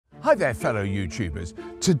Hi there fellow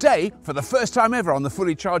YouTubers. Today, for the first time ever on the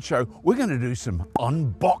Fully Charged Show, we're going to do some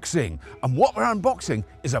unboxing. And what we're unboxing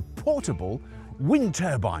is a portable wind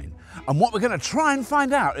turbine. And what we're going to try and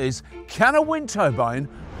find out is, can a wind turbine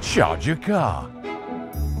charge your car?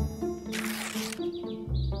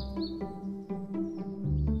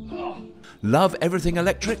 Love everything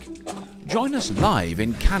electric? Join us live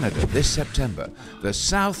in Canada this September, the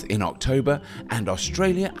South in October, and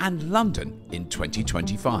Australia and London in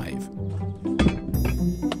 2025.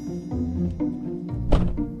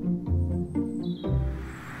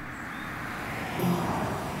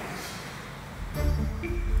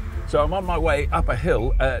 So I'm on my way up a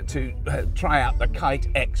hill to try out the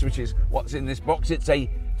KiteX, which is what's in this box. It's a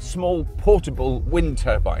small portable wind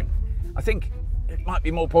turbine. I think it might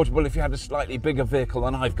be more portable if you had a slightly bigger vehicle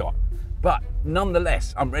than I've got. But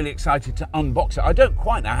nonetheless, I'm really excited to unbox it. I don't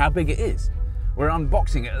quite know how big it is. We're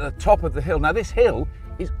unboxing it at the top of the hill. Now this hill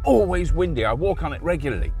is always windy. I walk on it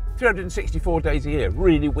regularly. 364 days a year,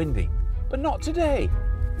 really windy. But not today.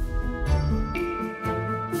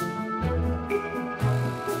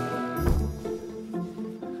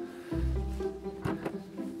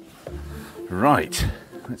 Right,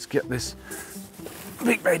 let's get this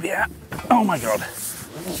big baby out. Oh my God.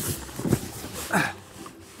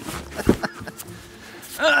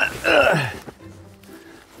 Let's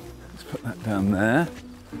put that down there.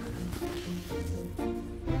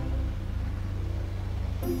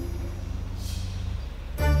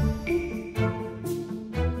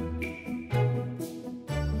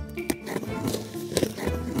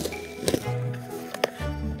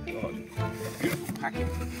 God, beautiful packing.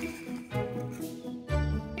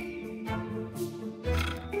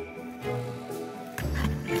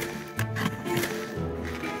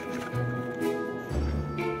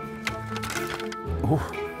 Oh.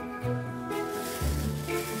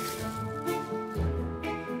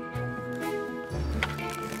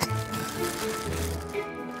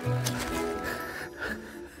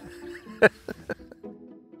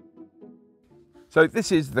 So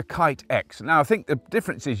this is the KiteX. Now I think the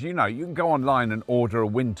difference is, you can go online and order a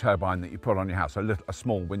wind turbine that you put on your house, a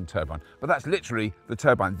small wind turbine, but that's literally the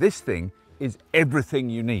turbine. This thing is everything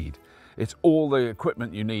you need. It's all the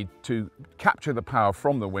equipment you need to capture the power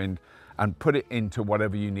from the wind and put it into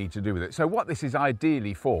whatever you need to do with it. So what this is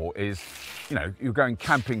ideally for is, you're going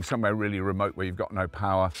camping somewhere really remote where you've got no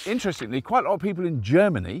power. Interestingly, quite a lot of people in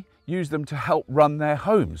Germany use them to help run their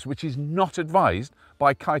homes, which is not advised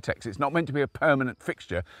by KiteX. It's not meant to be a permanent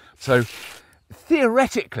fixture. So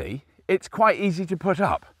theoretically, it's quite easy to put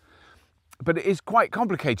up. But it is quite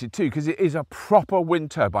complicated too, because it is a proper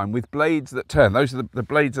wind turbine with blades that turn. Those are the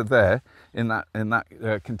blades are there in that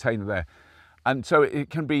container there. And so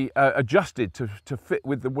it can be adjusted to fit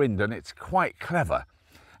with the wind, and it's quite clever.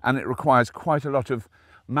 And it requires quite a lot of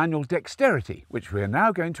manual dexterity, which we are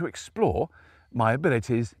now going to explore my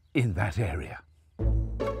abilities in that area.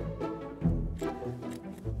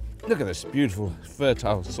 Look at this beautiful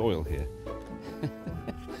fertile soil here.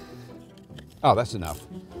 Oh, that's enough.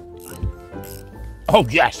 Oh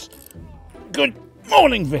yes! Good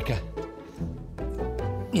morning, Vicar.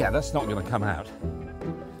 Yeah, that's not going to come out.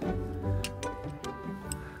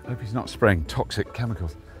 Hope he's not spraying toxic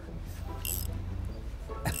chemicals.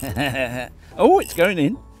 Oh, it's going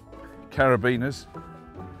in. Carabiners.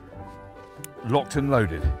 Locked and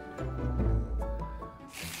loaded.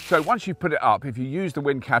 So once you've put it up, if you use the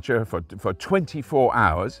wind catcher for 24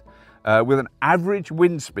 hours, with an average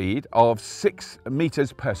wind speed of 6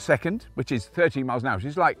 meters per second, which is 30 miles an hour, which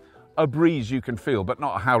is like a breeze you can feel, but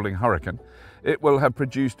not a howling hurricane, it will have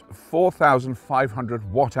produced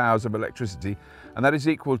 4,500 watt hours of electricity, and that is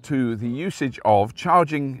equal to the usage of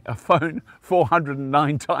charging a phone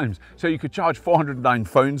 409 times. So you could charge 409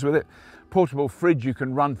 phones with it. Portable fridge you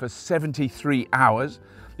can run for 73 hours.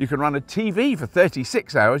 You can run a TV for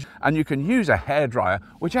 36 hours, and you can use a hairdryer,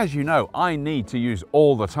 which, as you know, I need to use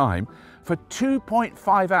all the time, for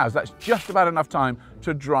 2.5 hours. That's just about enough time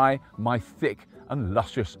to dry my thick and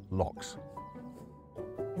luscious locks.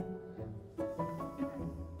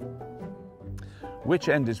 Which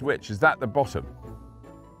end is which? Is that the bottom?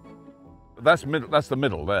 That's middle. That's the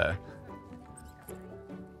middle there.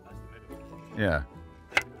 Yeah.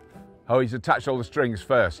 Oh, he's attached all the strings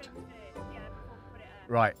first.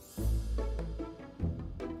 Right.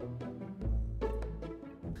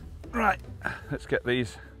 Right. Let's get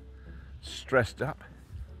these stressed up.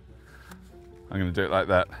 I'm going to do it like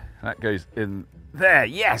that. That goes in there.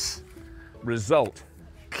 Yes. Result.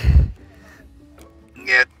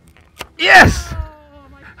 Yes. Oh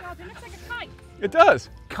my God! It looks like a kite. It does.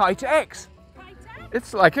 KiteX. KiteX?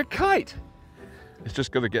 It's like a kite. It's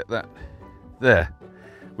just got to get that there.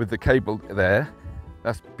 with the cable there.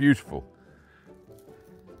 That's beautiful.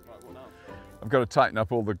 I've got to tighten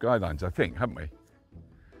up all the guidelines, I think, haven't we?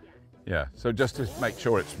 Yeah, so just to make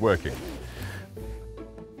sure it's working.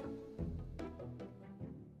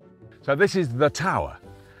 So this is the tower,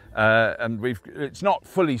 and it's not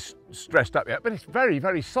fully stressed up yet, but it's very,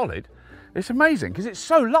 very solid. It's amazing because it's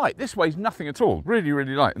so light. This weighs nothing at all, really,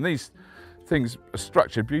 really light, and these things are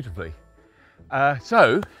structured beautifully.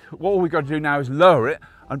 So what we've got to do now is lower it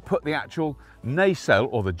and put the actual nacelle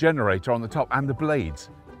or the generator on the top and the blades.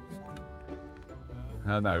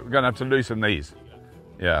 Oh no, we're going to have to loosen these.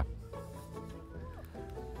 Yeah.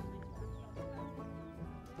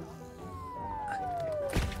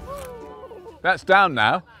 That's down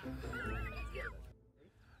now.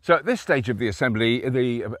 So at this stage of the assembly,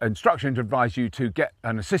 the instructions advise you to get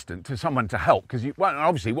an assistant, to someone to help, because well,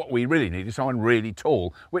 obviously what we really need is someone really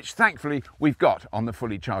tall, which thankfully we've got on the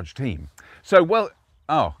fully charged team. So, well,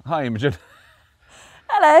 oh, hi Imogen.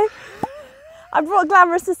 Hello. I brought a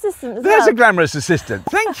glamorous assistant as well. There's a glamorous assistant,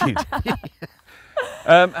 thank you.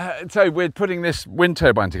 So we're putting this wind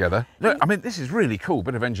turbine together. Look, I mean, this is really cool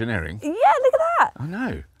bit of engineering. Yeah, look at that. I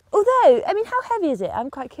know. Although, I mean, how heavy is it? I'm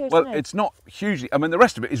quite curious to know. Well, it's not hugely, I mean, the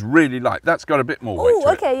rest of it is really light. That's got a bit more weight to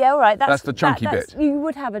Oh, it. okay, yeah, all right. That's the chunky bit. You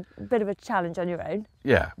would have a bit of a challenge on your own.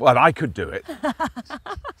 Yeah, well, I could do it.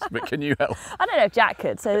 But can you help? I don't know if Jack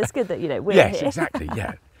could, so it's good that, you know, we're Yes, here. exactly,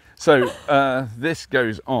 yeah. So this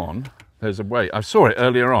goes on. There's a way. I saw it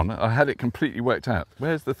earlier on. I had it completely worked out.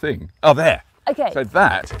 Where's the thing? Oh, there. Okay. So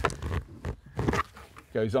that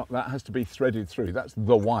goes on. That has to be threaded through. That's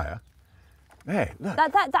the wire. There, look.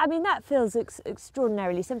 I mean, that feels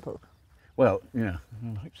extraordinarily simple. Well, yeah,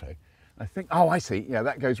 I hope so. I think, oh, I see. Yeah,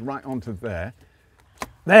 that goes right onto there.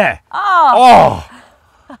 There. Oh!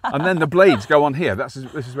 Oh! And then the blades go on here. This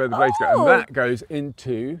is where the blades go. Oh. And that goes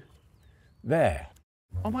into there.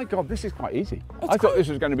 Oh my God, this is quite easy. I thought this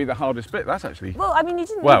was going to be the hardest bit. That's actually... Well, I mean, you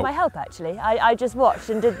didn't Well- need my help, actually. I just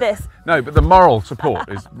watched and did this. No, but the moral support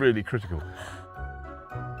is really critical.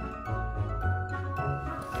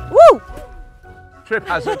 Woo! Trip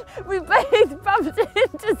hazard. We both bumped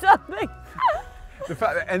into something. The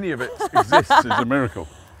fact that any of it exists is a miracle.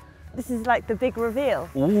 This is like the big reveal.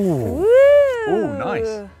 Ooh. Woo! Ooh, nice.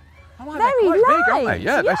 Oh, my, Very they're quite big, aren't light, they?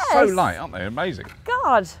 Yeah, they're so yes. light, aren't they? Amazing.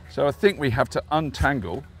 God. So I think we have to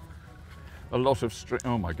untangle a lot of string.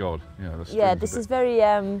 Oh my God. Yeah, the Yeah, this is very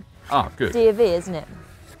good. D of E, isn't it?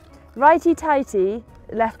 Righty tighty,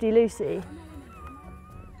 lefty loosey.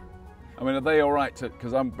 I mean, are they all right to,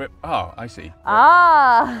 because I'm a bit, oh, I see.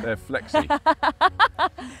 They're flexy.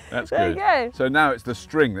 That's There you good. go. So now it's the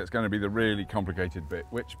string that's going to be the really complicated bit.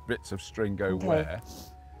 Which bits of string go where?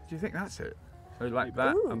 Do you think that's it? So like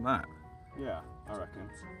that and that? Yeah, I reckon.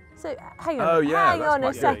 So hang on, Oh, yeah, hang that's on a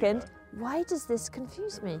quite good. second. Why does this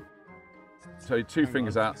confuse me? So two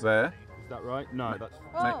fingers out there, Is that right? No, that's...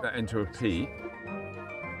 make that into a P.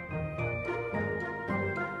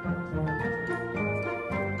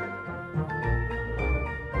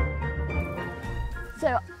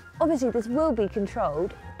 So obviously this will be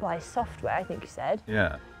controlled by software, I think you said,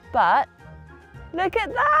 Yeah. but look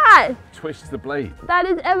at that! Twist the blade. That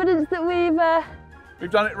is evidence that we've done We've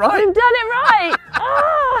done it right. it right!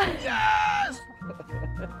 Ah! Yes!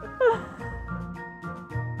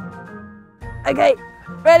 Okay,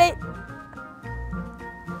 ready?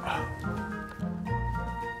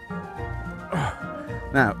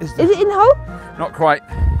 Now, is Is it in the hole? not quite,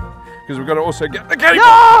 because we've got to also get the cable.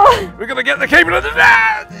 No! We've got to get the cable in the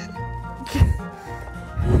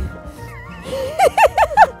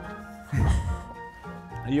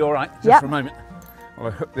Are you all right? Just Yep. for a moment. While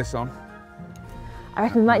I hook this on. I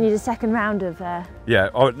reckon we might need a second round of Yeah,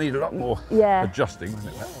 oh, it needs a lot more yeah. adjusting,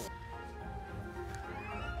 wouldn't it?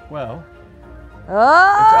 Well,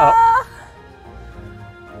 Oh!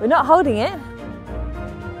 We're not holding it.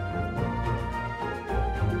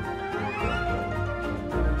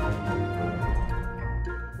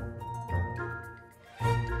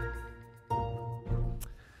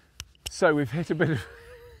 so we've hit a bit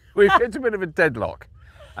of a deadlock,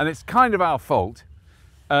 and it's kind of our fault.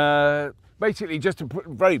 Basically, just to put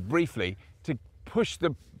very briefly, to push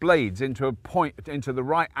the blades into the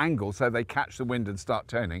right angle so they catch the wind and start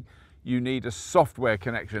turning, you need a software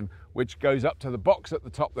connection which goes up to the box at the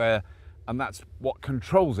top there, and that's what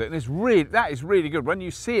controls it. And that is really good. When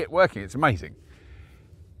you see it working, it's amazing.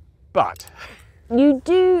 But You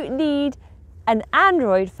do need an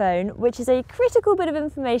Android phone, which is a critical bit of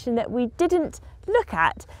information that we didn't look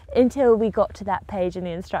at until we got to that page in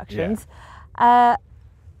the instructions. Our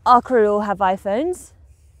crew all have iPhones.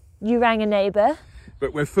 You rang a neighbour.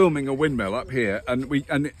 but we're filming a windmill up here, and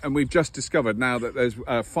we've just discovered now that there's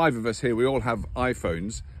 5 of us here. We all have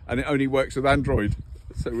iPhones, and it only works with Android,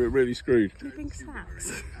 so we're really screwed. Who thinks that?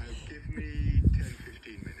 Give me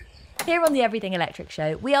 10-15 minutes. Here on the Everything Electric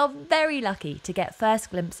Show, we are very lucky to get first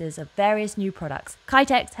glimpses of various new products.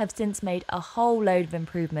 KiteX have since made a whole load of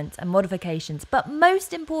improvements and modifications, but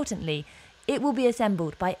most importantly, it will be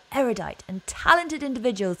assembled by erudite and talented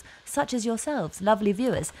individuals such as yourselves, lovely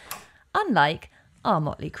viewers, unlike our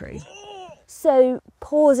motley crew. So,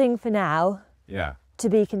 pausing for now, Yeah, to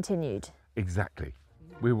be continued. exactly.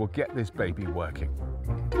 We will get this baby working.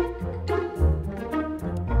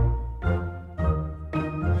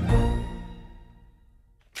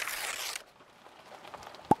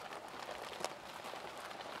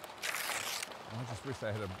 I just wish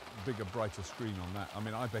they had a bigger, brighter screen on that. I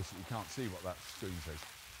mean, I basically can't see what that screen says.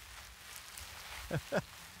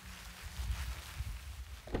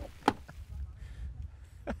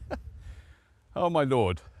 Oh my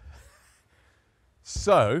Lord.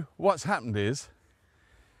 So, what's happened is,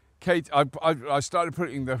 Kate, I started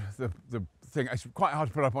putting the thing, it's quite hard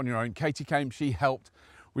to put up on your own. Katie came, she helped.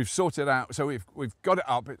 We've sorted out, so we've got it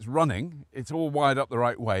up, it's running, it's all wired up the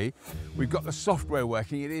right way. We've got the software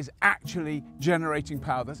working, it is actually generating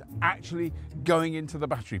power that's actually going into the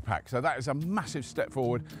battery pack. So that is a massive step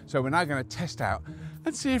forward. So we're now going to test out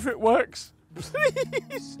and see if it works.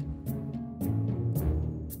 Please.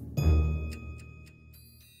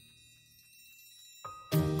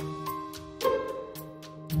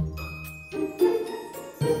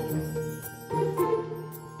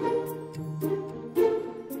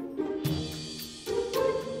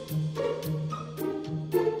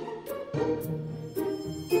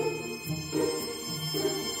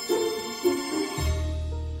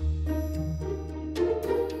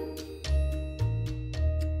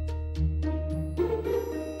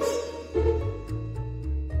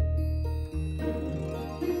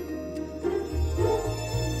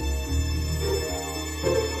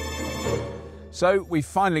 So we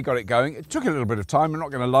finally got it going. It took a little bit of time, I'm not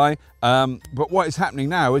going to lie, but what is happening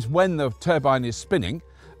now is when the turbine is spinning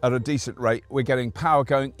at a decent rate, we're getting power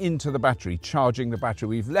going into the battery, charging the battery.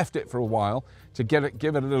 We've left it for a while to give it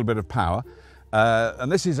a little bit of power.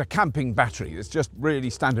 And this is a camping battery. It's just really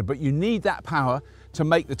standard, but you need that power to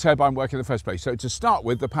make the turbine work in the first place. So to start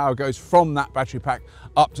with, the power goes from that battery pack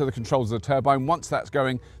up to the controls of the turbine. Once that's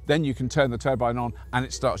going, then you can turn the turbine on and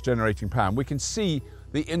it starts generating power. And we can see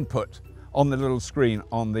the input on the little screen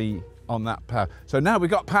on that power. So now we've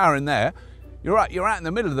got power in there. You're out in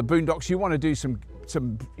the middle of the boondocks. You want to do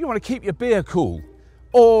you want to keep your beer cool,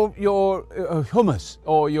 or your hummus,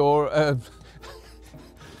 or your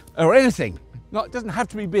or anything. It doesn't have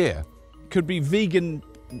to be beer. It could be vegan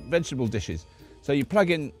vegetable dishes. So you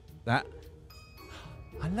plug in that.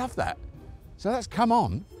 I love that. So that's come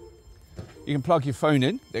on. You can plug your phone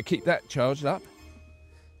in. They keep that charged up.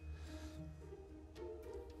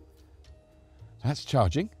 That's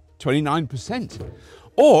charging, 29%.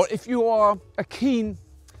 Or if you are a keen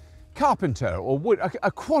carpenter or a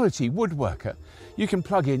quality woodworker, you can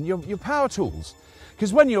plug in your power tools.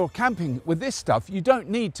 Because when you're camping with this stuff, you don't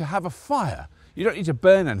need to have a fire. You don't need to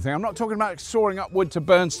burn anything. I'm not talking about sawing up wood to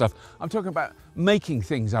burn stuff. I'm talking about making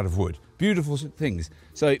things out of wood, beautiful things.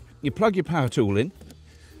 So you plug your power tool in,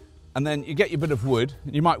 and then you get your bit of wood.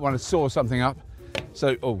 You might want to saw something up.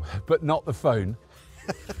 So, but not the phone.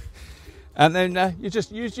 And then you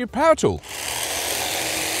just use your power tool.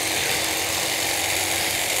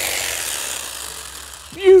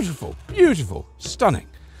 Beautiful, beautiful, stunning.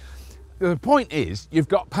 The point is, you've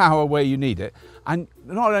got power where you need it. And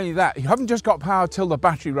not only that, you haven't just got power till the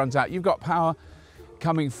battery runs out. You've got power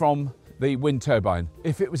coming from the wind turbine.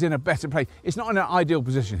 If it was in a better place, it's not in an ideal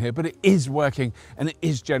position here, but it is working and it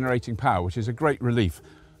is generating power, which is a great relief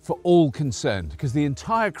for all concerned, because the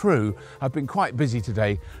entire crew have been quite busy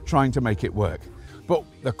today trying to make it work. But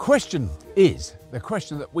the question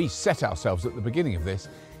that we set ourselves at the beginning of this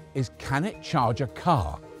is, can it charge a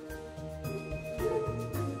car?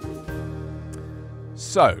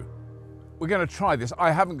 So we're going to try this. I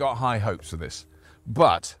haven't got high hopes for this,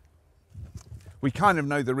 but we kind of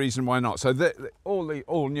know the reason why not. So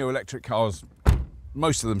all new electric cars,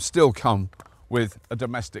 most of them still come with a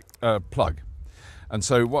domestic plug. And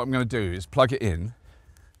so what I'm going to do is plug it in,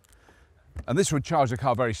 and this would charge the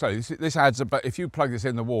car very slowly. This adds about, if you plug this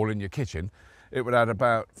in the wall in your kitchen, it would add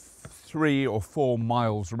about 3 or 4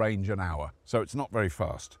 miles range an hour. So it's not very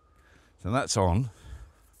fast. So that's on.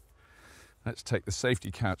 Let's take the safety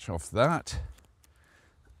catch off that.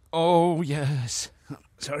 Oh yes,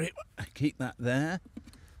 sorry, keep that there.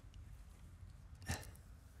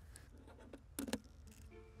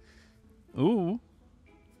 Ooh,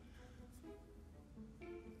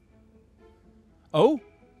 Oh,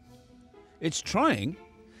 it's trying.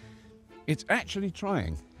 It's actually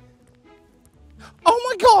trying. Oh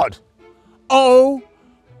my God! Oh,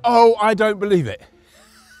 I don't believe it.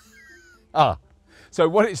 So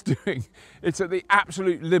what it's doing, it's at the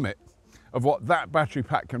absolute limit of what that battery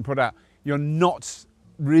pack can put out. You're not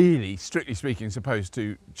really, strictly speaking, supposed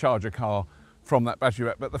to charge a car from that battery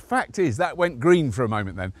pack, but the fact is that went green for a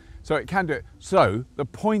moment then, so it can do it. So the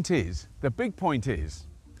point is, the big point is,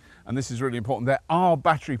 and this is really important, there are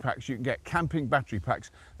battery packs, you can get camping battery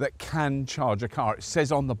packs that can charge a car. It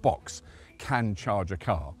says on the box, can charge a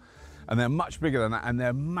car. And they're much bigger than that, and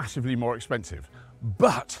they're massively more expensive.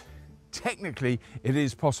 But technically, it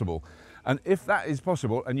is possible. And if that is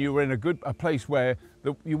possible, and you were in a place where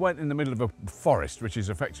you weren't in the middle of a forest, which is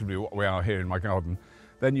effectively what we are here in my garden,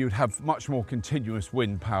 then you'd have much more continuous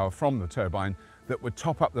wind power from the turbine that would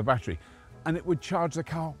top up the battery. And it would charge the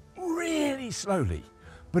car really slowly,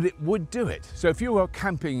 but it would do it. So if you were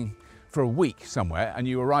camping for a week somewhere and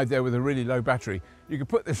you arrived there with a really low battery, you could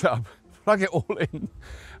put this up, plug it all in,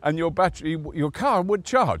 and your car would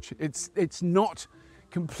charge. It's not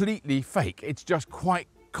completely fake, it's just quite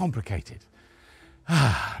complicated.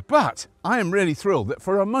 But I am really thrilled that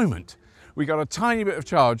for a moment we got a tiny bit of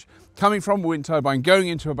charge coming from a wind turbine, going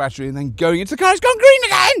into a battery, and then going into the car. It's gone green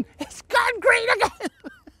again! It's gone green again!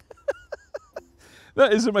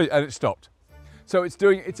 That is amazing, and it stopped. So it's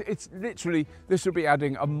literally, this would be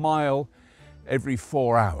adding a mile every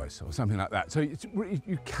 4 hours or something like that. So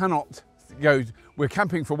you cannot go, we're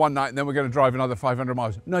camping for one night and then we're going to drive another 500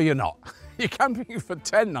 miles. No, you're not. You're camping for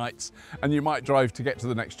 10 nights and you might drive to get to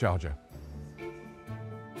the next charger.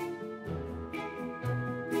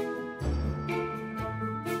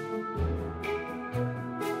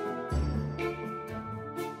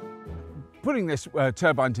 Putting this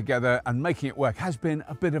turbine together and making it work has been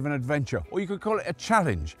a bit of an adventure, or you could call it a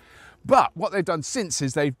challenge. But what they've done since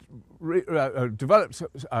is they've developed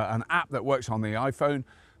an app that works on the iPhone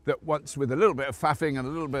that once, with a little bit of faffing and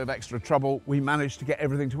a little bit of extra trouble, we managed to get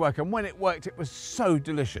everything to work. And when it worked, it was so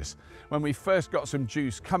delicious. When we first got some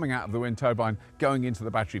juice coming out of the wind turbine, going into the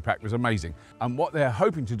battery pack was amazing. And what they're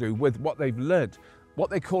hoping to do with what they've learned, what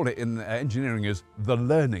they call it in engineering is the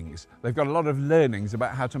learnings. They've got a lot of learnings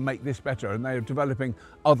about how to make this better, and they're developing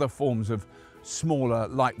other forms of smaller,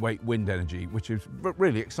 lightweight wind energy, which is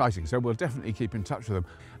really exciting. So we'll definitely keep in touch with them.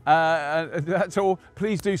 That's all.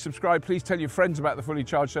 Please do subscribe. Please tell your friends about the Fully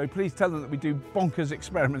Charged Show. Please tell them that we do bonkers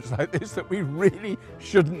experiments like this that we really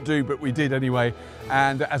shouldn't do, but we did anyway.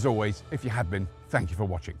 And as always, if you have been, thank you for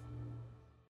watching.